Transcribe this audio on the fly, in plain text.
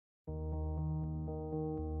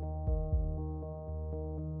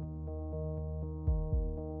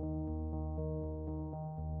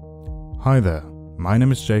Hi there, my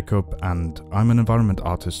name is Jakob and I'm an environment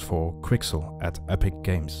artist for Quixel at Epic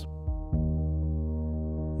Games.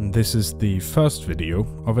 This is the first video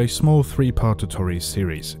of a small 3-part tutorial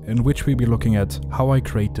series in which we'll be looking at how I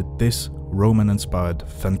created this Roman-inspired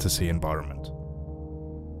fantasy environment.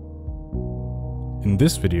 In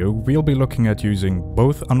this video, we'll be looking at using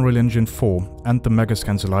both Unreal Engine 4 and the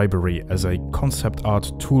Megascans library as a concept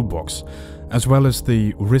art toolbox, as well as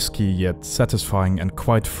the risky yet satisfying and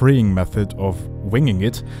quite freeing method of winging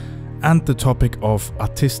it, and the topic of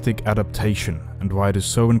artistic adaptation and why it is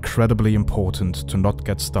so incredibly important to not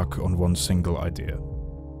get stuck on one single idea.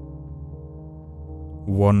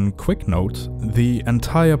 One quick note, the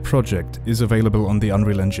entire project is available on the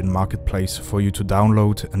Unreal Engine marketplace for you to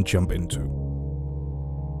download and jump into.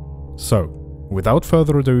 So, without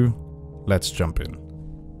further ado, let's jump in.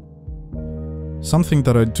 Something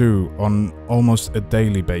that I do on almost a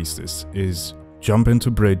daily basis is jump into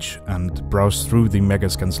Bridge and browse through the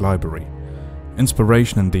Megascans library.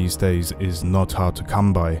 Inspiration in these days is not hard to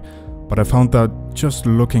come by, but I found that just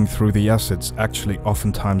looking through the assets actually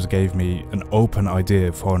oftentimes gave me an open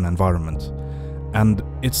idea for an environment. And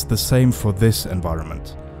it's the same for this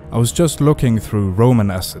environment. I was just looking through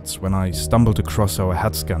Roman assets when I stumbled across our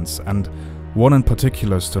head scans, and one in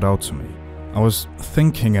particular stood out to me. I was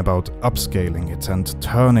thinking about upscaling it and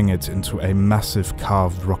turning it into a massive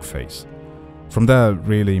carved rock face. From there,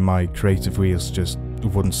 really, my creative wheels just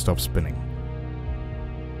wouldn't stop spinning.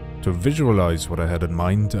 To visualize what I had in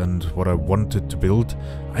mind and what I wanted to build,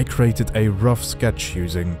 I created a rough sketch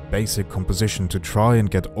using basic composition to try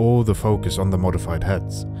and get all the focus on the modified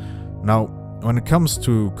heads. Now, when it comes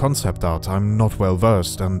to concept art, I'm not well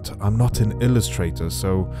versed and I'm not an illustrator,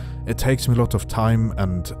 so it takes me a lot of time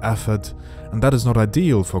and effort, and that is not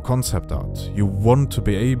ideal for concept art. You want to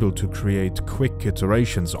be able to create quick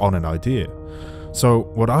iterations on an idea. So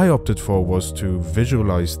what I opted for was to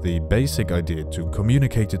visualize the basic idea, to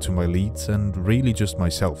communicate it to my leads and really just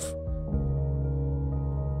myself.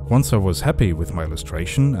 Once I was happy with my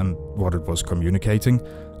illustration and what it was communicating,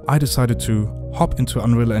 I decided to hop into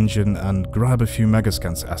Unreal Engine and grab a few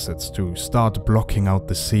Megascans assets to start blocking out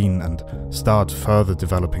the scene and start further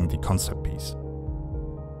developing the concept piece.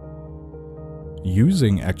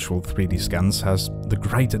 Using actual 3D scans has the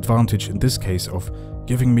great advantage in this case of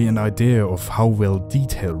giving me an idea of how well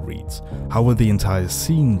detail reads, how will the entire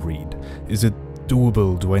scene read, is it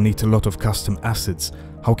doable, do I need a lot of custom assets,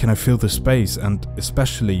 how can I fill the space, and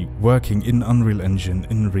especially working in Unreal Engine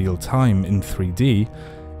in real time in 3D,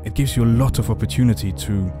 it gives you a lot of opportunity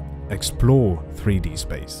to explore 3D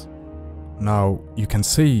space. Now, you can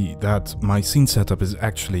see that my scene setup is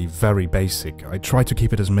actually very basic. I try to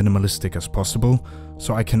keep it as minimalistic as possible,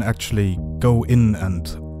 so I can actually go in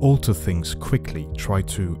and alter things quickly, try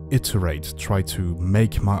to iterate, try to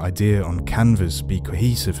make my idea on canvas be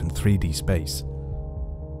cohesive in 3D space.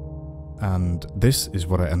 And this is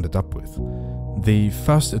what I ended up with. The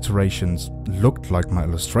first iterations looked like my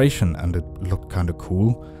illustration and it looked kinda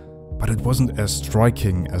cool, but it wasn't as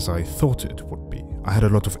striking as I thought it would be. I had a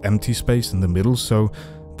lot of empty space in the middle, so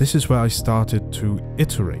this is where I started to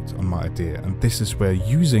iterate on my idea, and this is where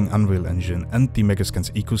using Unreal Engine and the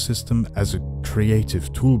Megascans ecosystem as a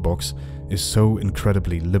creative toolbox is so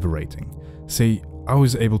incredibly liberating. See, I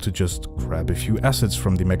was able to just grab a few assets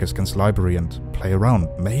from the Megascans library and play around.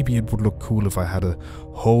 Maybe it would look cool if I had a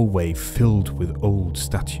hallway filled with old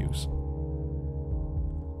statues.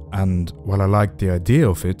 And while I liked the idea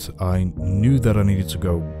of it, I knew that I needed to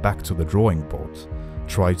go back to the drawing board,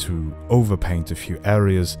 try to overpaint a few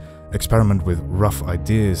areas, experiment with rough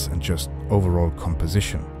ideas and just overall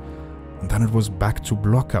composition. And then it was back to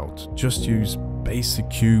block out, just use basic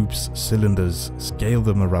cubes, cylinders, scale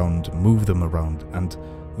them around, move them around, and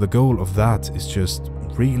the goal of that is just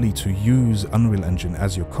really to use Unreal Engine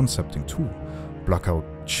as your concepting tool. Block out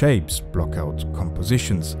shapes, block out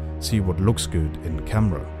compositions, see what looks good in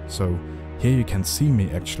camera. So here you can see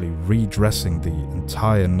me actually redressing the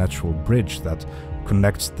entire natural bridge that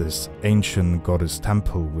connects this ancient goddess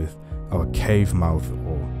temple with our cave mouth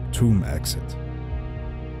or tomb exit.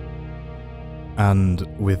 And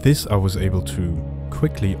with this I was able to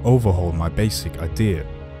quickly overhaul my basic idea.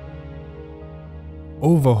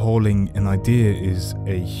 Overhauling an idea is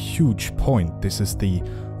a huge point. This is the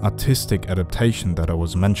artistic adaptation that I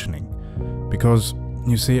was mentioning. Because,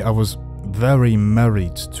 you see, I was very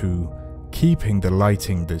married to keeping the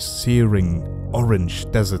lighting this searing orange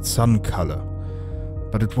desert sun color.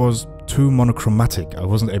 But it was too monochromatic. I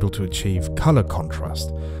wasn't able to achieve color contrast,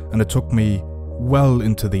 and it took me well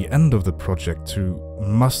into the end of the project to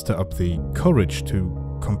muster up the courage to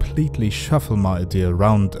completely shuffle my idea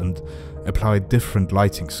around and apply a different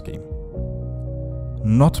lighting scheme.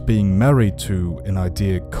 not being married to an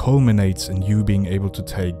idea culminates in you being able to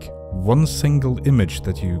take one single image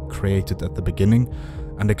that you created at the beginning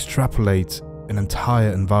and extrapolate an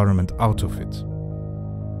entire environment out of it.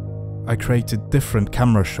 I created different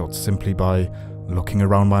camera shots simply by looking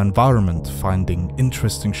around my environment, finding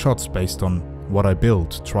interesting shots based on what I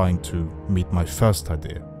built, trying to meet my first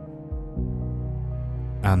idea.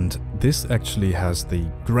 And this actually has the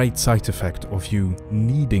great side effect of you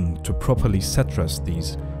needing to properly set dress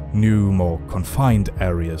these new, more confined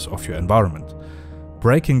areas of your environment.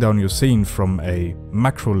 Breaking down your scene from a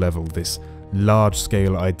macro level, this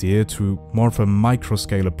large-scale idea, to more of a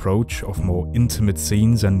micro-scale approach of more intimate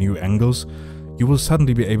scenes and new angles, you will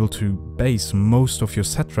suddenly be able to base most of your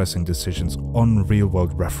set dressing decisions on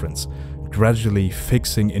real-world reference, gradually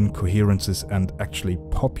fixing incoherences and actually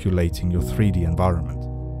populating your 3D environment.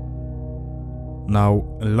 Now,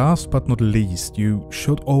 last but not least, you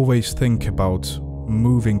should always think about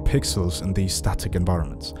moving pixels in these static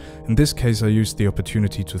environments. In this case, I used the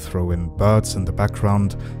opportunity to throw in birds in the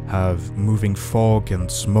background, have moving fog and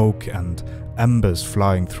smoke and embers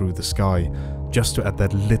flying through the sky, just to add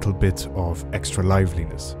that little bit of extra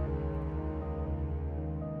liveliness.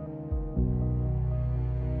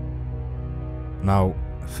 Now,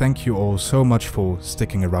 thank you all so much for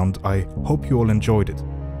sticking around. I hope you all enjoyed it.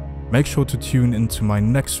 Make sure to tune into my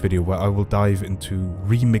next video where I will dive into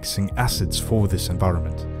remixing assets for this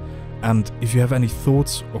environment. And if you have any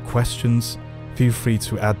thoughts or questions, feel free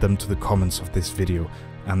to add them to the comments of this video,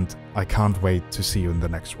 and I can't wait to see you in the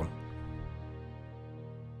next one.